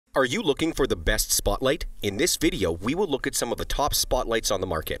Are you looking for the best spotlight? In this video, we will look at some of the top spotlights on the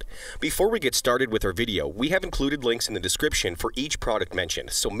market. Before we get started with our video, we have included links in the description for each product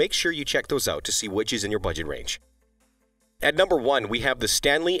mentioned, so make sure you check those out to see which is in your budget range. At number 1, we have the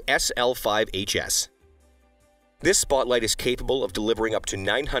Stanley SL5HS. This spotlight is capable of delivering up to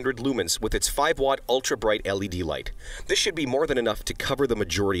 900 lumens with its 5-watt ultra-bright LED light. This should be more than enough to cover the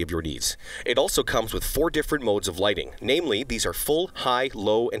majority of your needs. It also comes with 4 different modes of lighting, namely, these are full, high,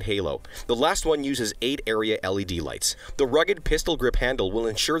 low, and halo. The last one uses 8 area LED lights. The rugged pistol grip handle will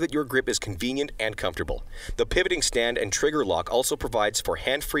ensure that your grip is convenient and comfortable. The pivoting stand and trigger lock also provides for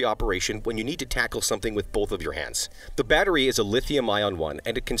hand-free operation when you need to tackle something with both of your hands. The battery is a lithium-ion one,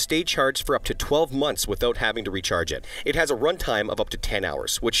 and it can stay charged for up to 12 months without having to recharge it. It has a runtime of up to 10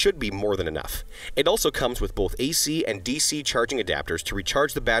 hours, which should be more than enough. It also comes with both AC and DC charging adapters to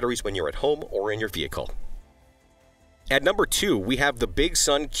recharge the batteries when you're at home or in your vehicle. At number 2, we have the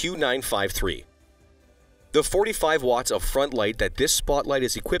BIGSUN Q953. The 45 watts of front light that this spotlight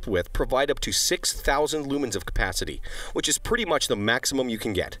is equipped with provide up to 6,000 lumens of capacity, which is pretty much the maximum you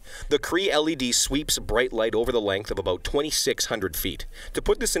can get. The Cree LED sweeps bright light over the length of about 2,600 feet. To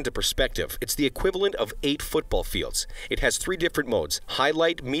put this into perspective, it's the equivalent of 8 football fields. It has 3 different modes: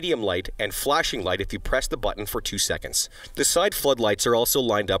 highlight, medium light, and flashing light if you press the button for 2 seconds. The side floodlights are also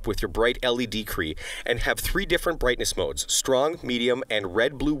lined up with your bright LED Cree and have 3 different brightness modes: strong, medium, and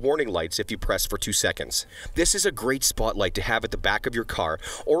red-blue warning lights if you press for 2 seconds. This is a great spotlight to have at the back of your car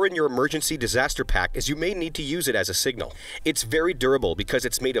or in your emergency disaster pack, as you may need to use it as a signal. It's very durable because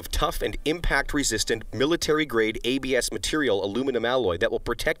it's made of tough and impact-resistant military-grade ABS material aluminum alloy that will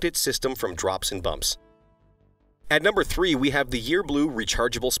protect its system from drops and bumps. At number 3, we have the YIERBLUE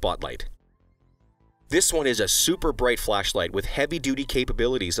Rechargeable Spotlight. This one is a super bright flashlight with heavy-duty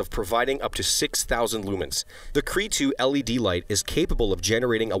capabilities of providing up to 6,000 lumens. The Cree 2 LED light is capable of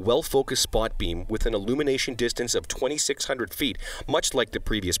generating a well-focused spot beam with an illumination distance of 2,600 feet, much like the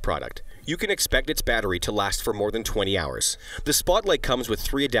previous product. You can expect its battery to last for more than 20 hours. The spotlight comes with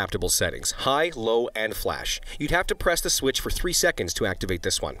 3 adaptable settings: high, low, and flash. You'd have to press the switch for 3 seconds to activate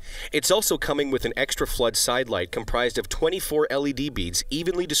this one. It's also coming with an extra flood side light comprised of 24 LED beads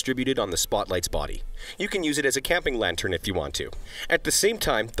evenly distributed on the spotlight's body. You can use it as a camping lantern if you want to. At the same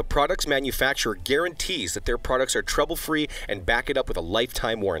time, the product's manufacturer guarantees that their products are trouble-free and back it up with a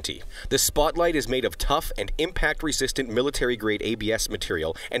lifetime warranty. The spotlight is made of tough and impact-resistant military-grade ABS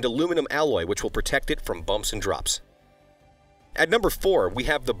material and aluminum alloy, which will protect it from bumps and drops. At number 4, we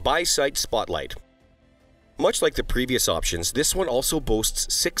have the BUYSIGHT Spotlight. Much like the previous options, this one also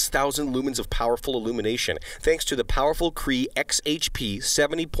boasts 6,000 lumens of powerful illumination thanks to the powerful Cree XHP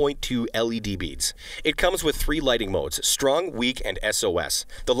 70.2 LED beads. It comes with 3 lighting modes: strong, weak, and SOS.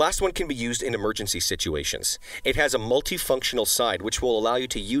 The last one can be used in emergency situations. It has a multifunctional side which will allow you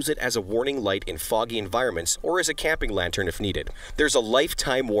to use it as a warning light in foggy environments or as a camping lantern if needed. There's a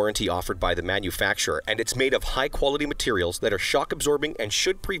lifetime warranty offered by the manufacturer, and it's made of high-quality materials that are shock-absorbing and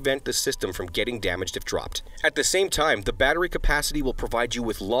should prevent the system from getting damaged if dropped. At the same time, the battery capacity will provide you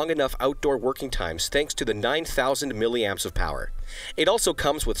with long enough outdoor working times thanks to the 9,000 milliamps of power. It also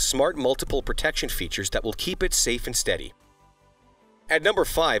comes with smart multiple protection features that will keep it safe and steady. At number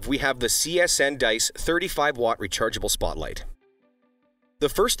 5, we have the CSNDICE 35-watt rechargeable spotlight. The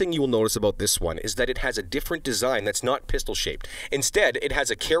first thing you will notice about this one is that it has a different design that's not pistol-shaped. Instead, it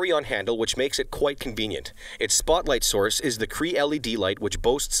has a carry-on handle which makes it quite convenient. Its spotlight source is the Cree LED light, which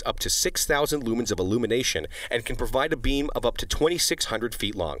boasts up to 6,000 lumens of illumination and can provide a beam of up to 2,600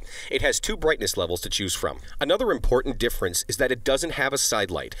 feet long. It has 2 brightness levels to choose from. Another important difference is that it doesn't have a side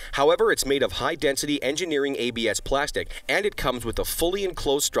light. However, it's made of high-density engineering ABS plastic, and it comes with a fully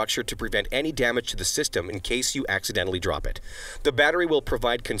enclosed structure to prevent any damage to the system in case you accidentally drop it. The battery will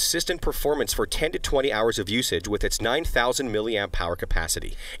provide consistent performance for 10 to 20 hours of usage with its 9,000 milliamp power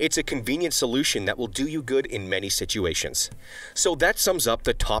capacity. It's a convenient solution that will do you good in many situations. So that sums up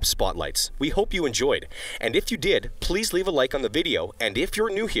the top spotlights. We hope you enjoyed. And if you did, please leave a like on the video, and if you're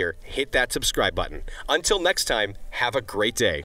new here, hit that subscribe button. Until next time, have a great day.